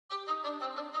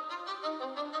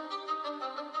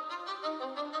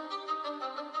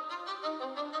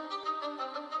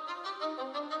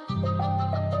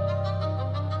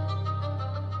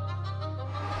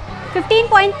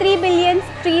15.3 billion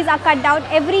trees are cut down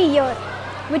every year,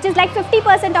 which is like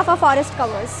 50% of our forest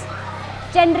covers.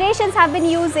 Generations have been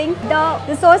using the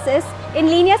resources in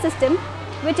linear system,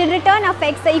 which in return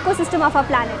affects the ecosystem of our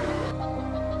planet.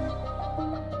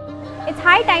 It's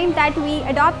high time that we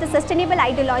adopt the sustainable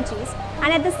ideologies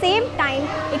and at the same time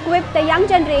equip the young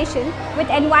generation with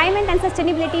environment and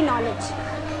sustainability knowledge.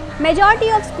 Majority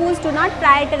of schools do not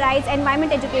prioritize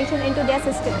environment education into their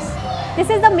systems. This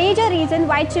is the major reason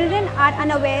why children are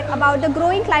unaware about the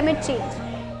growing climate change.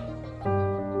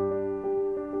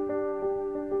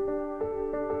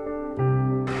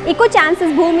 EcoChance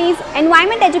is Bhumi's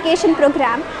environment education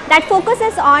program that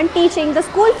focuses on teaching the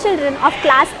school children of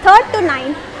class 3rd to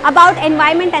 9th about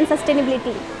environment and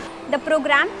sustainability. The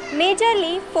program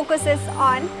majorly focuses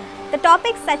on the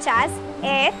topics such as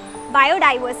air,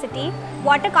 biodiversity,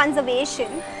 water conservation,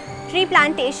 tree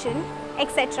plantation,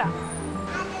 etc.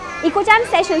 EcoChance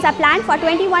sessions are planned for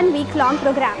 21-week-long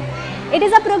program. It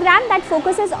is a program that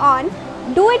focuses on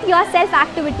do-it-yourself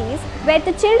activities where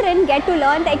the children get to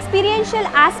learn the experiential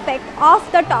aspect of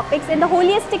the topics in the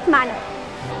holistic manner.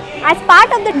 As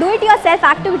part of the do-it-yourself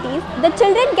activities, the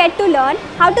children get to learn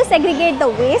how to segregate the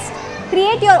waste,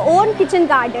 create your own kitchen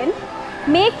garden,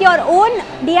 make your own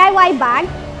DIY bag,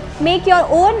 make your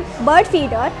own bird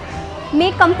feeder,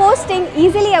 make composting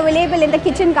easily available in the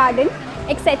kitchen garden,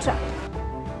 etc.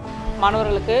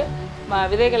 மாணவர்களுக்கு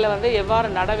விதைகளை வந்து எவ்வாறு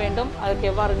நட வேண்டும், அதுக்கு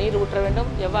எவ்வாறு நீர் ஊற்ற வேண்டும்,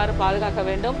 எவ்வாறு பாதுகாக்க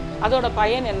வேண்டும், அதோட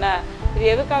பயன் என்ன, இது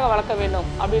எதுக்காக வளர்க்க வேண்டும்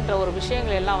அப்படின்ற ஒரு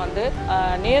விஷயங்கள் எல்லாம் வந்து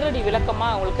நேரடி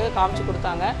விளக்கமாக அவங்களுக்கு காமிச்சு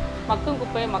கொடுத்தாங்க. மக்கும்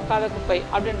குப்பை மக்காத குப்பை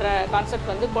அப்படின்ற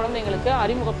கான்செப்ட் வந்து குழந்தைங்களுக்கு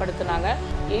அறிமுகப்படுத்தினாங்க.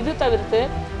 இது தவிர்த்து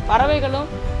பறவைகளும்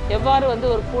எவ்வாறு வந்து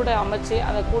ஒரு கூடை அமைச்சு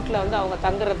அந்த கூட்டில் வந்து அவங்க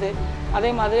தங்குறது, அதே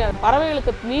மாதிரி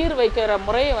பறவைகளுக்கு நீர் வைக்கிற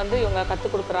முறையை வந்து இவங்க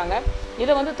கற்றுக் கொடுக்குறாங்க.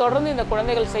 இதை வந்து தொடர்ந்து இந்த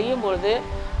குழந்தைகள் செய்யும்பொழுது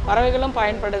பறவைகளும்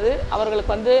பயன்படுது,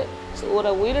 அவர்களுக்கு வந்து ஒரு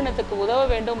உயிரினத்துக்கு உதவ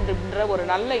வேண்டும் என்ற ஒரு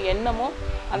நல்ல எண்ணமும்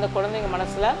அந்த குழந்தைங்க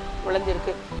மனசுல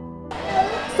விளைஞ்சிருக்கு.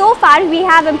 So far we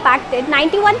have impacted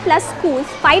 91 plus schools,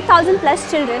 5,000 plus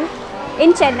children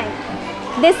in Chennai.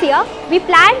 This year we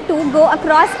plan to go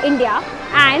across India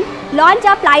and launch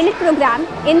our pilot program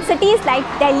in cities like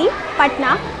Delhi,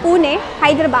 Patna, Pune,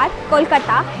 Hyderabad,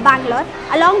 Kolkata, Bangalore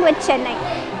along with Chennai.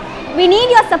 We need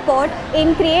your support in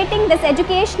creating this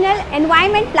educational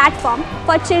environment platform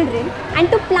for children and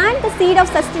to plant the seed of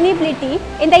sustainability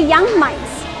in their young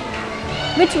minds,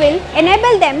 which will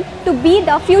enable them to be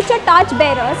the future torch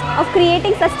bearers of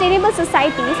creating sustainable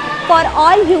societies for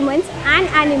all humans and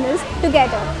animals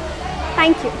together.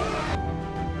 Thank you.